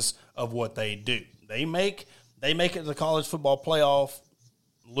because of what they do. They make it to the college football playoff,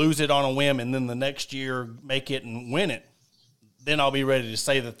 lose it on a whim, and then the next year make it and win it. Then I'll be ready to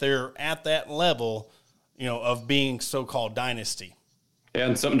say that they're at that level, of being so-called dynasty. Yeah,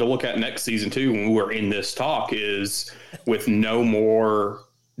 and something to look at next season too, when we're in this talk, is with no more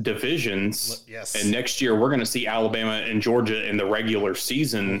divisions. Yes. And next year we're going to see Alabama and Georgia in the regular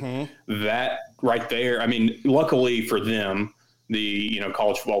season. That right there, luckily for them, the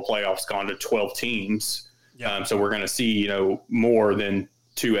college football playoffs gone to 12 teams. Yeah. So we're going to see, more than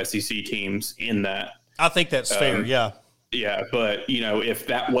 2 SEC teams in that. I think that's fair. Yeah. Yeah. But, if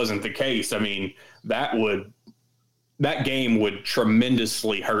that wasn't the case, that game would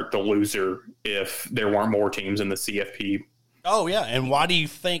tremendously hurt the loser if there weren't more teams in the CFP. Oh, yeah. And why do you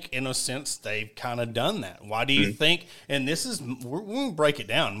think, in a sense, they've kind of done that? Why do you think, and this is, we're going to break it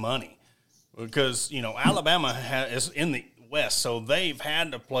down, money. Because, Alabama is in the West, so they've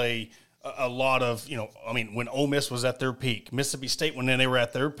had to play a lot of, when Ole Miss was at their peak, Mississippi State when they were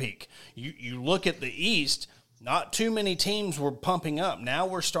at their peak. You look at the East, not too many teams were pumping up. Now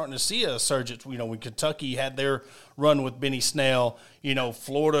we're starting to see a surge. When Kentucky had their run with Benny Snell,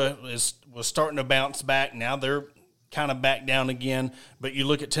 Florida was starting to bounce back. Now they're kind of back down again. But you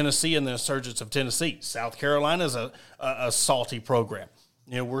look at Tennessee and the resurgence of Tennessee. South Carolina is a salty program.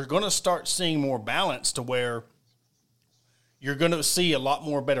 We're going to start seeing more balance to where you're going to see a lot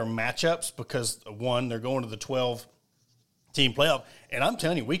more better matchups because, one, they're going to the 12-team playoff. And I'm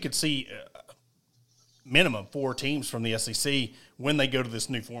telling you, we could see minimum 4 teams from the SEC when they go to this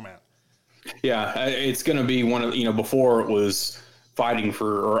new format. Yeah, it's going to be one of, before it was fighting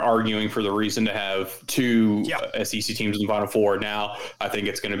for or arguing for the reason to have 2 SEC teams in the Final Four. Now I think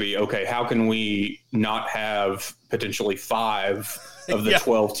it's going to be, okay, how can we not have potentially 5 of the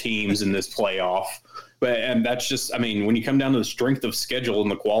 12 teams in this playoff? And that's just, when you come down to the strength of schedule and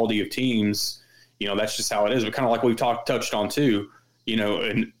the quality of teams, that's just how it is. But kind of like we've touched on too,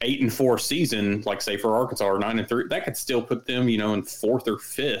 an 8-4 season, like say for Arkansas, or 9-3, that could still put them, in 4th or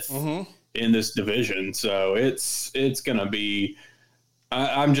 5th in this division. So it's going to be,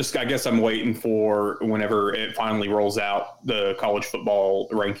 I guess I'm waiting for whenever it finally rolls out the college football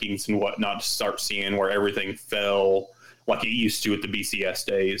rankings and whatnot to start seeing where everything fell like it used to at the BCS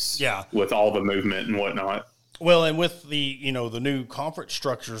days. Yeah. With all the movement and whatnot. Well, and with the, the new conference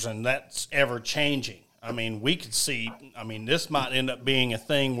structures, and that's ever changing. I mean, we could see, this might end up being a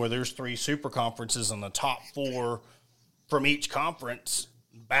thing where there's 3 super conferences and the top 4 from each conference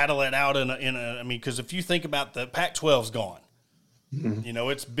battle it out because if you think about the Pac-12's gone. Mm-hmm.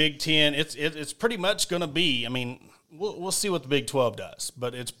 It's Big Ten. It's pretty much going to be. We'll see what the Big 12 does,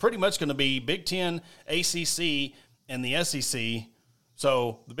 but it's pretty much going to be Big Ten, ACC, and the SEC.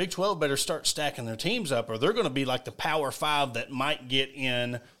 So the Big 12 better start stacking their teams up, or they're going to be like the Power 5 that might get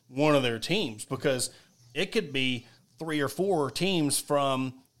in one of their teams, because it could be 3 or 4 teams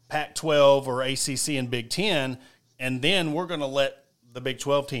from Pac-12 or ACC and Big Ten, and then we're going to let the Big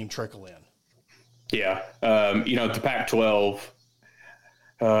 12 team trickle in. Yeah, the Pac-12.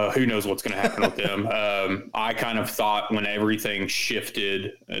 Who knows what's going to happen with them? I kind of thought when everything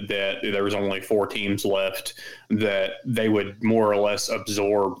shifted that there was only 4 teams left, that they would more or less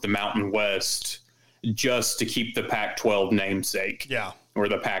absorb the Mountain West just to keep the Pac-12 namesake. Yeah. Or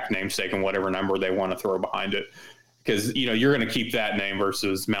the Pac namesake and whatever number they want to throw behind it. Because, you're going to keep that name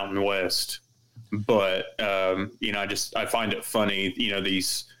versus Mountain West. But, I find it funny,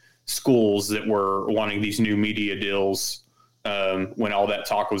 these schools that were wanting these new media deals when all that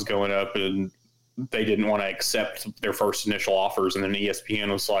talk was going up, and they didn't want to accept their first initial offers, and then ESPN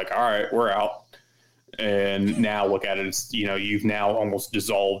was like, all right, we're out. And now look at it, it's, you've now almost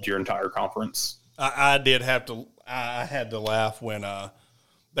dissolved your entire conference. I had to laugh when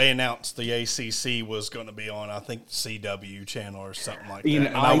they announced the ACC was going to be on, I think, the CW channel or something like that. And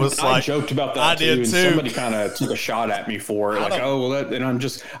I joked about that too, and somebody kind of took a shot at me for it. I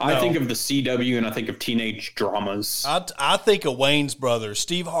think of the CW and I think of teenage dramas. I think of Wayne's Brothers,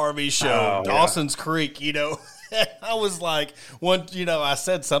 Steve Harvey's show, Dawson's Creek, I was like, I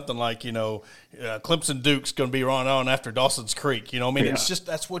said something like, Clemson Duke's going to be on after Dawson's Creek. It's just,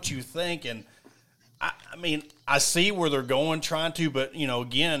 that's what you think. And I see where they're going, trying to, but,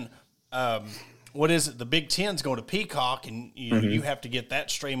 again, what is it? The Big Ten's going to Peacock, and you have to get that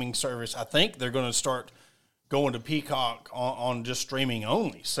streaming service. I think they're going to start going to Peacock on just streaming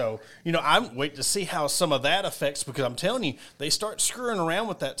only. So, I'm waiting to see how some of that affects, because I'm telling you, they start screwing around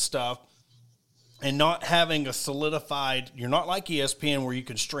with that stuff and not having a solidified, you're not like ESPN where you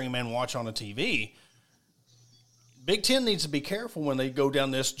can stream and watch on a TV. Big Ten needs to be careful when they go down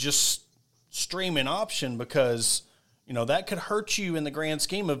this just streaming option, because that could hurt you in the grand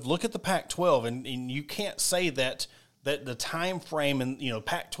scheme of, look at the Pac-12, and you can't say that the time frame and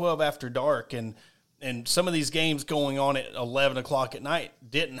Pac-12 after dark and some of these games going on at 11 o'clock at night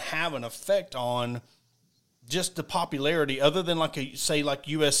didn't have an effect on just the popularity, other than like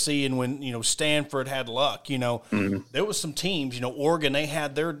USC, and when Stanford had luck, there was some teams, Oregon, they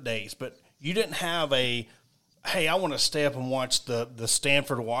had their days, but you didn't have hey, I want to stay up and watch the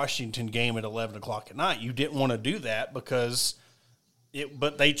Stanford-Washington game at 11 o'clock at night. You didn't want to do that because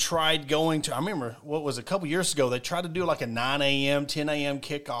but they tried going to, I remember, what was a couple years ago, they tried to do like a 9 a.m., 10 a.m.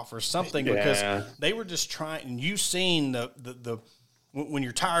 kickoff or something, because they were just trying, and you've seen the when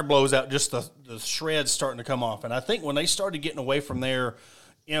your tire blows out, just the shreds starting to come off. And I think when they started getting away from their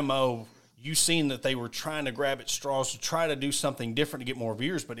MO, you've seen that they were trying to grab at straws to try to do something different to get more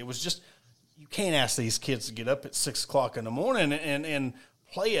viewers, but it was just, you can't ask these kids to get up at 6 o'clock in the morning and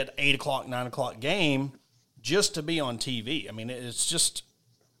play at 8 o'clock, 9 o'clock game just to be on TV. It's just,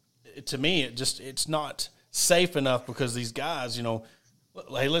 to me, it's not safe enough, because these guys,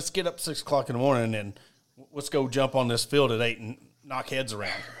 hey, let's get up 6 o'clock in the morning and let's go jump on this field at 8 and knock heads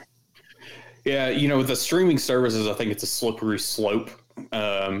around. Yeah, with the streaming services, I think it's a slippery slope,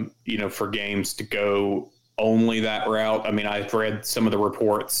 for games to go only that route. I've read some of the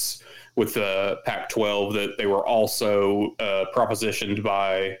reports with the Pac-12 that they were also propositioned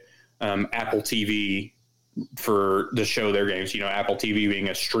by Apple TV to show their games, Apple TV being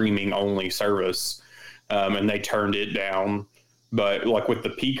a streaming only service, and they turned it down. But like with the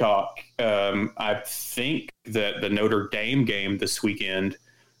Peacock, I think that the Notre Dame game this weekend,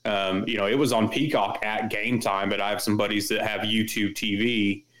 it was on Peacock at game time, but I have some buddies that have YouTube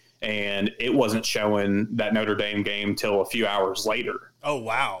TV, and it wasn't showing that Notre Dame game till a few hours later. Oh,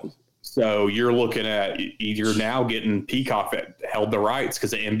 wow. So you're looking at, you're now getting Peacock that held the rights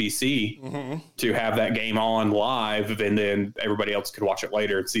because of NBC to have that game on live, and then everybody else could watch it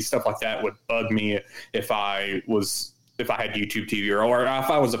later. See, stuff like that would bug me if I had YouTube TV, or if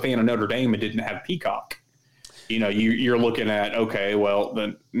I was a fan of Notre Dame and didn't have Peacock. you're looking at, okay, well,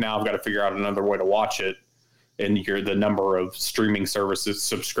 then now I've got to figure out another way to watch it. And the number of streaming services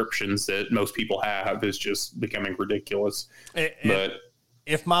subscriptions that most people have is just becoming ridiculous. But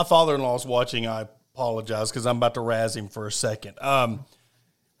if my father-in-law is watching, I apologize because I'm about to razz him for a second.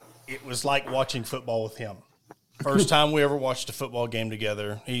 It was like watching football with him. First time we ever watched a football game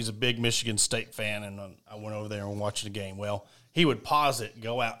together. He's a big Michigan State fan, and I went over there and watched the game. Well, he would pause it,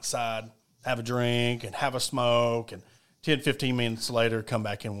 go outside, have a drink, and have a smoke, and 10, 15 minutes later, come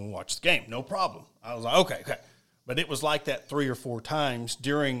back in and watch the game. No problem. I was like, okay. But it was like that 3 or 4 times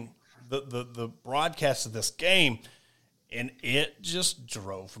during the broadcast of this game, and it just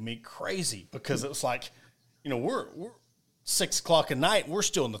drove me crazy because it was like, we're 6 o'clock at night, we're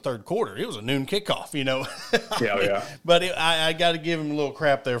still in the third quarter. It was a noon kickoff, Yeah. But I got to give him a little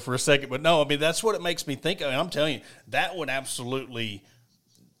crap there for a second. But no, I mean, that's what it makes me think of. I'm telling you, that would absolutely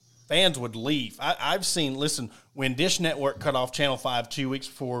 – fans would leave. I've seen, listen, when Dish Network cut off Channel 5 2 weeks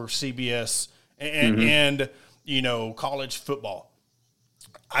before CBS and college football,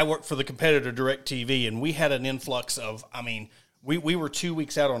 I worked for the competitor DirecTV, and we had an influx of, we were 2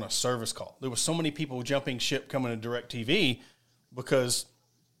 weeks out on a service call. There were so many people jumping ship coming to DirecTV because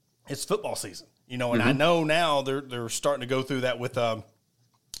it's football season, and I know now they're starting to go through that with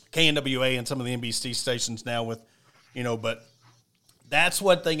KNWA and some of the NBC stations now with, but that's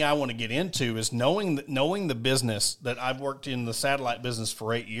one thing I want to get into is knowing the business that I've worked in the satellite business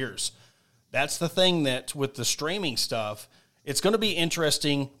for 8 years. That's the thing that with the streaming stuff, it's going to be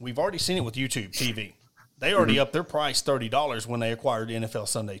interesting. We've already seen it with YouTube TV. They already upped their price $30 when they acquired the NFL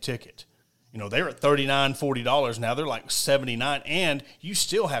Sunday Ticket. They were at $39, $40. Now they're like $79, and you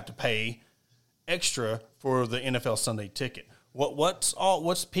still have to pay extra for the NFL Sunday Ticket.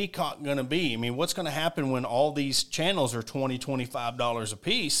 What's Peacock going to be? I mean, what's going to happen when all these channels are $20, $25 a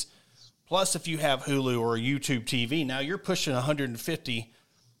piece? Plus, if you have Hulu or YouTube TV, now you're pushing $150,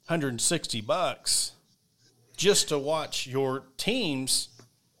 $160 just to watch your teams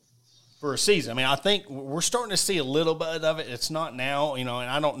for a season. I mean, I think we're starting to see a little bit of it. It's not now, and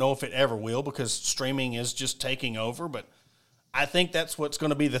I don't know if it ever will because streaming is just taking over. But I think that's what's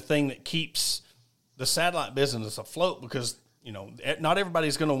going to be the thing that keeps the satellite business afloat because not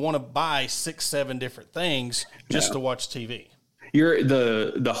everybody's going to want to buy 6, 7 different things just to watch TV.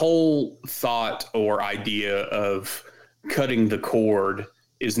 The whole thought or idea of cutting the cord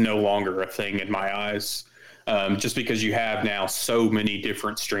is no longer a thing in my eyes. Just because you have now so many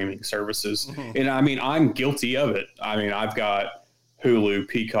different streaming services. Mm-hmm. And I'm guilty of it. I've got Hulu,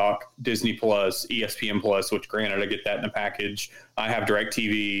 Peacock, Disney Plus, ESPN Plus, which granted I get that in a package. I have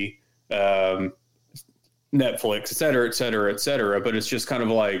DirecTV, Netflix, et cetera, et cetera, et cetera. But it's just kind of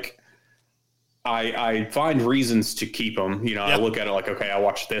like, I find reasons to keep them. I look at it like, okay, I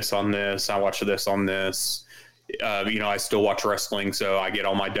watch this on this. I watch this on this. I still watch wrestling, so I get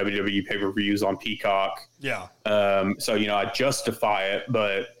all my WWE pay-per-views on Peacock. Yeah. So, I justify it,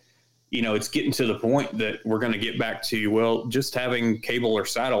 but, it's getting to the point that we're going to get back to, just having cable or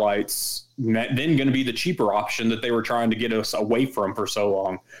satellites, then going to be the cheaper option that they were trying to get us away from for so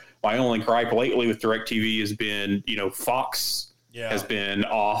long. My only gripe lately with DirecTV has been, Fox has been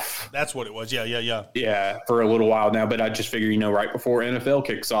off. That's what it was. Yeah. Yeah, for a little while now, but I just figure, right before NFL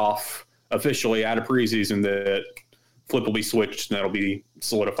kicks off, officially out of preseason, that flip will be switched and that'll be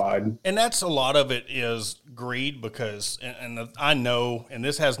solidified. And that's a lot of it is greed because, and I know, and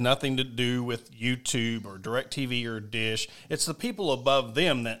this has nothing to do with YouTube or DirecTV or Dish. It's the people above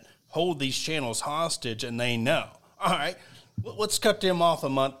them that hold these channels hostage and they know, all right, let's cut them off a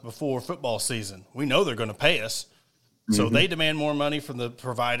month before football season. We know they're going to pay us. So they demand more money from the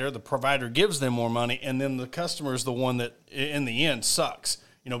provider gives them more money, and then the customer is the one that in the end sucks.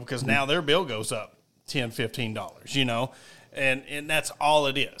 Because now their bill goes up $10, $15, and that's all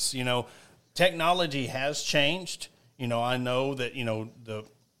it is. Technology has changed. I know that, the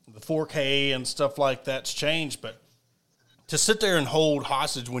 4K and stuff like that's changed, but to sit there and hold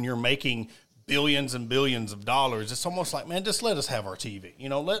hostage when you're making billions and billions of dollars, it's almost like, man, just let us have our TV.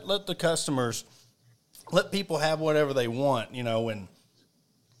 Let the customers, let people have whatever they want, and,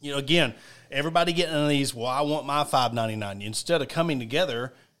 again, everybody getting into these, well, I want my $5.99. Instead of coming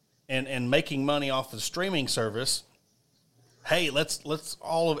together and making money off the streaming service, hey, let's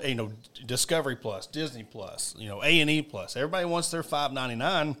all of Discovery Plus, Disney Plus, A&E Plus. Everybody wants their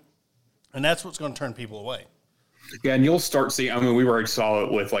 $5.99, and that's what's going to turn people away. Yeah, and you'll start seeing. We already saw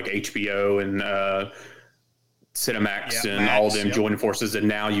it with like HBO and Cinemax and Max, all of them joining forces, and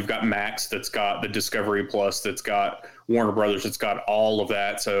now you've got Max that's got the Discovery Plus, that's got Warner Brothers, that's got all of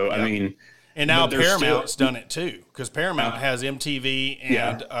that. So and now Paramount's done it too, because Paramount has MTV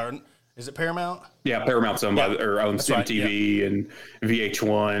and Is it Paramount? Yeah, Paramount's owned by owns MTV and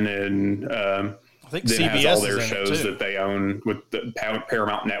VH1, and I think then CBS has all their is in shows it too. that they own with the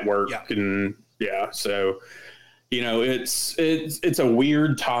Paramount Network, and so it's a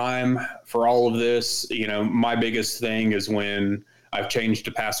weird time for all of this. My biggest thing is when I've changed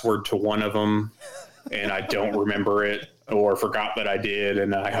the password to one of them and I don't remember it or forgot that I did,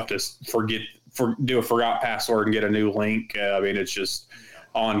 and I have to do a forgot password and get a new link. It's just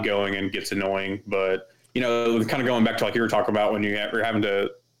ongoing and gets annoying. But kind of going back to like you were talking about when you're having to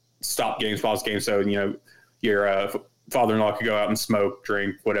stop games, pause games, so your father-in-law could go out and smoke,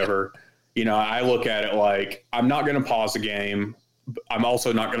 drink, whatever. I look at it like I'm not going to pause a game. I'm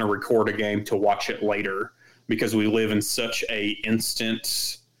also not going to record a game to watch it later, because we live in such a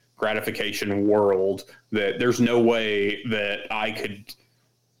instant gratification world that there's no way that I could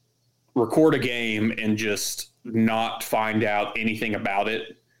record a game and just not find out anything about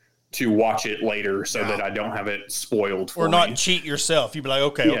it to watch it later so that I don't have it spoiled for me. Or not cheat yourself. You'd be like,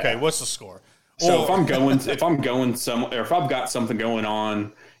 okay, what's the score? So if I've got something going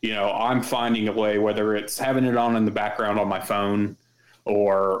on, I'm finding a way, whether it's having it on in the background on my phone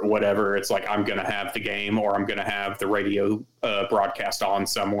or whatever. It's like I'm going to have the game, or I'm going to have the radio broadcast on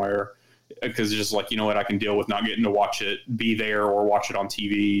somewhere, because it's just like, I can deal with not getting to watch it, be there, or watch it on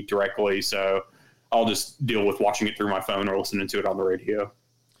TV directly. So I'll just deal with watching it through my phone or listening to it on the radio.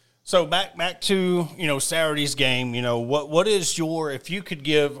 So back to, Saturday's game, what is if you could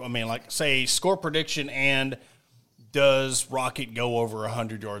give, say score prediction and does Rocket go over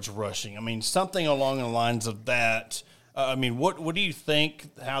 100 yards rushing? Something along the lines of that. What do you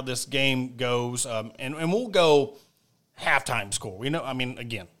think how this game goes? And we'll go halftime score. We know,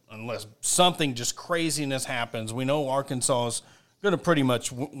 again, unless something just craziness happens, we know Arkansas is going to pretty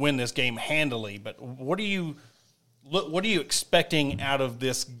much win this game handily. But what are you expecting out of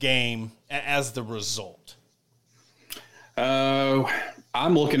this game as the result?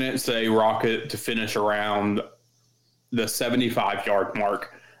 I'm looking at, say, Rocket to finish around the 75-yard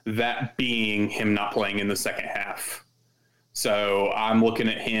mark, that being him not playing in the second half. So I'm looking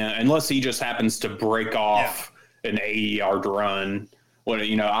at him, unless he just happens to break off an 80-yard run.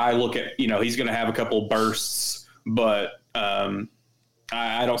 I look at, he's going to have a couple bursts, but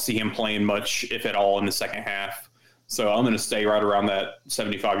I don't see him playing much, if at all, in the second half. So I'm going to stay right around that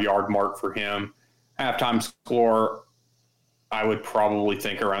 75-yard mark for him. Halftime score, I would probably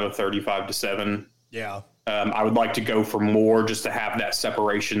think around a 35-7. Yeah. I would like to go for more, just to have that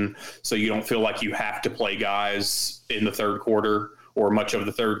separation, so you don't feel like you have to play guys in the third quarter or much of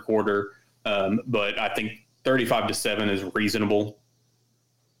the third quarter. But I think 35-7 is reasonable.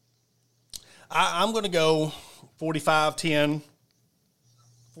 I'm going to go 45-10,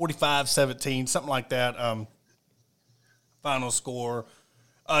 45-17, something like that. Final score.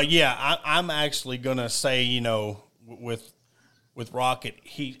 I'm actually going to say, with Rocket,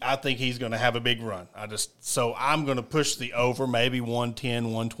 I think he's going to have a big run. So I'm going to push the over, maybe 110,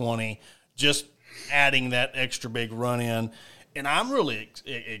 120, just adding that extra big run in. And I'm really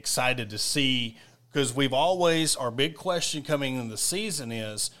excited to see, because our big question coming in the season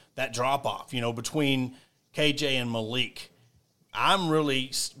is that drop-off, between KJ and Malik. I'm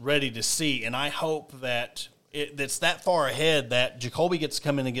really ready to see, and I hope that it's that far ahead that Jacoby gets to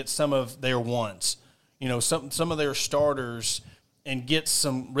come in and get some of their ones, some of their starters, and get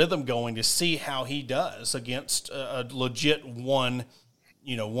some rhythm going to see how he does against a legit one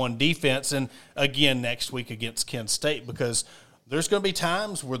defense. And again, next week against Kent State, because there's going to be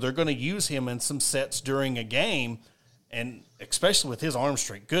times where they're going to use him in some sets during a game. And especially with his arm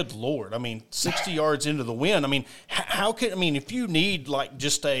strength, good Lord. 60 yards into the wind. If you need like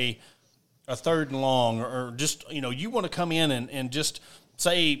just a third and long, or just, you want to come in and just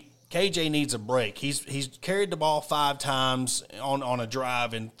say KJ needs a break. He's carried the ball 5 times on a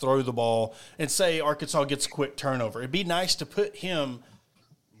drive and throw the ball, and say Arkansas gets a quick turnover. It'd be nice to put him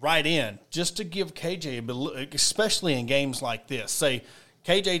right in, just to give KJ, especially in games like this. Say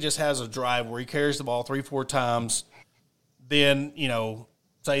KJ just has a drive where he carries the ball 3-4 times, then,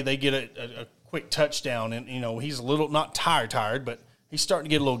 say they get a quick touchdown, and, he's a little, not tired, but he's starting to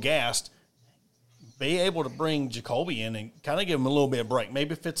get a little gassed. Be able to bring Jacoby in and kind of give him a little bit of break.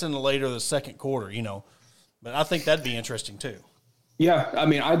 Maybe if it's in the later the second quarter, But I think that'd be interesting too. Yeah,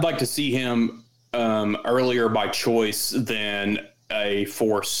 I'd like to see him earlier by choice than a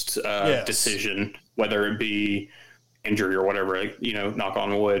forced decision, whether it be injury or whatever, knock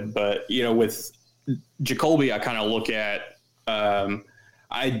on wood. But, with Jacoby, I kind of look at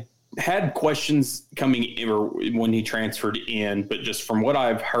I had questions coming in when he transferred in, but just from what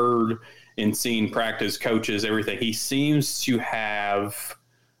I've heard and seen practice, coaches, everything, he seems to have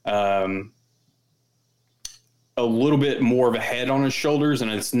a little bit more of a head on his shoulders, and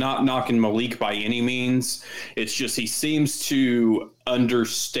it's not knocking Malik by any means. It's just he seems to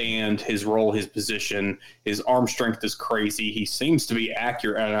understand his role, his position. His arm strength is crazy. He seems to be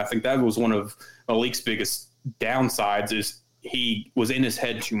accurate, and I think that was one of Malik's biggest downsides is he was in his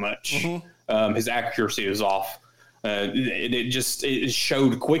head too much. His accuracy is off. It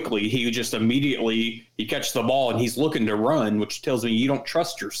showed quickly. He just immediately he catches the ball and he's looking to run, which tells me you don't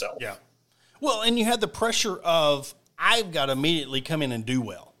trust yourself. Yeah. Well, and you had the pressure of I've got to immediately come in and do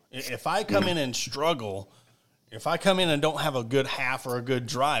well. If I come in and struggle, if I come in and don't have a good half or a good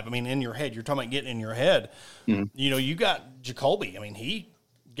drive, I mean, in your head, you're talking about getting in your head. You know, you got Jacoby. I mean, he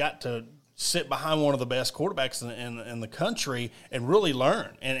got to sit behind one of the best quarterbacks in the country and really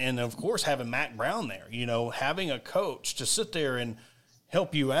learn. And of course, having Mac Brown there, you know, having a coach to sit there and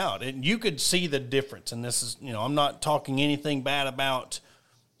help you out. And you could see the difference. And this is, you know, I'm not talking anything bad about,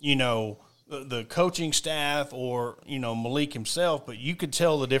 you know, the coaching staff or, you know, Malik himself, but you could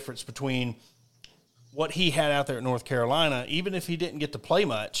tell the difference between what he had out there at North Carolina, even if he didn't get to play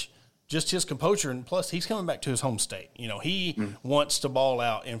much, just his composure. And plus he's coming back to his home state. You know, he wants to ball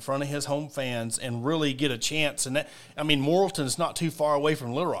out in front of his home fans and really get a chance. And that, I mean, Morrilton's not too far away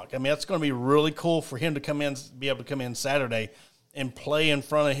from Little Rock. I mean, that's going to be really cool for him to come in, be able to come in Saturday and play in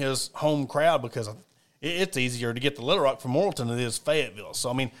front of his home crowd, because it's easier to get to Little Rock from Morrilton than it is Fayetteville. So,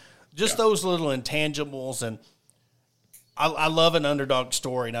 I mean, just those little intangibles, and I love an underdog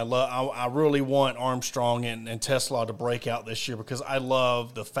story, and I really want Armstrong and Tesla to break out this year, because I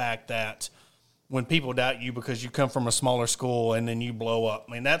love the fact that when people doubt you because you come from a smaller school and then you blow up.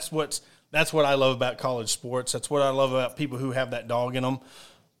 I mean, that's what I love about college sports. That's what I love about people who have that dog in them.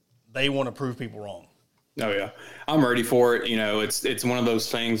 They want to prove people wrong. Oh yeah, I'm ready for it. You know, it's one of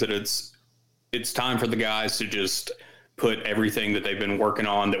those things that it's time for the guys to just put everything that they've been working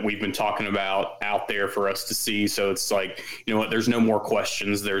on, that we've been talking about, out there for us to see. So it's like, you know what, there's no more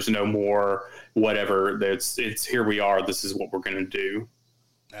questions. There's no more whatever. It's here we are. This is what we're going to do.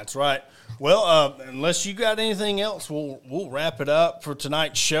 That's right. Well, unless you got anything else, we'll wrap it up for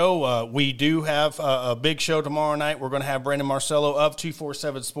tonight's show. We do have a big show tomorrow night. We're going to have Brandon Marcello of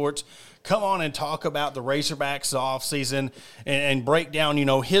 247 Sports come on and talk about the Razorbacks offseason and break down, you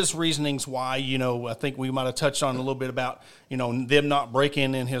know, his reasonings why, you know, I think we might have touched on a little bit about, you know, them not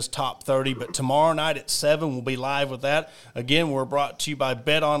breaking in his top 30. But tomorrow night at 7, we'll be live with that. Again, we're brought to you by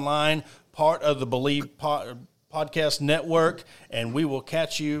Bet Online, part of the Believe Podcast Network, and we will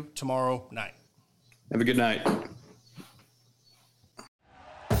catch you tomorrow night. Have a good night.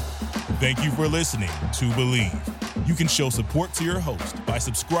 Thank you for listening to Believe. You can show support to your host by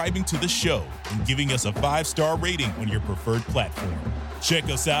subscribing to the show and giving us a 5-star rating on your preferred platform. Check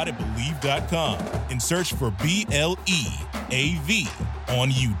us out at Believe.com and search for BLEAV on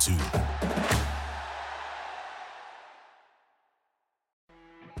YouTube.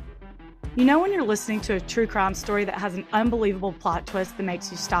 You know when you're listening to a true crime story that has an unbelievable plot twist that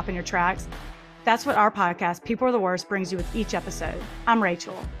makes you stop in your tracks? That's what our podcast, People Are the Worst, brings you with each episode. I'm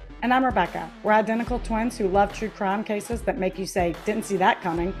Rachel. And I'm Rebecca. We're identical twins who love true crime cases that make you say, didn't see that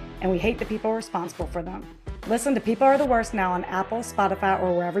coming, and we hate the people responsible for them. Listen to People Are the Worst now on Apple, Spotify,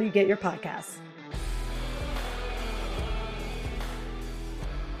 or wherever you get your podcasts.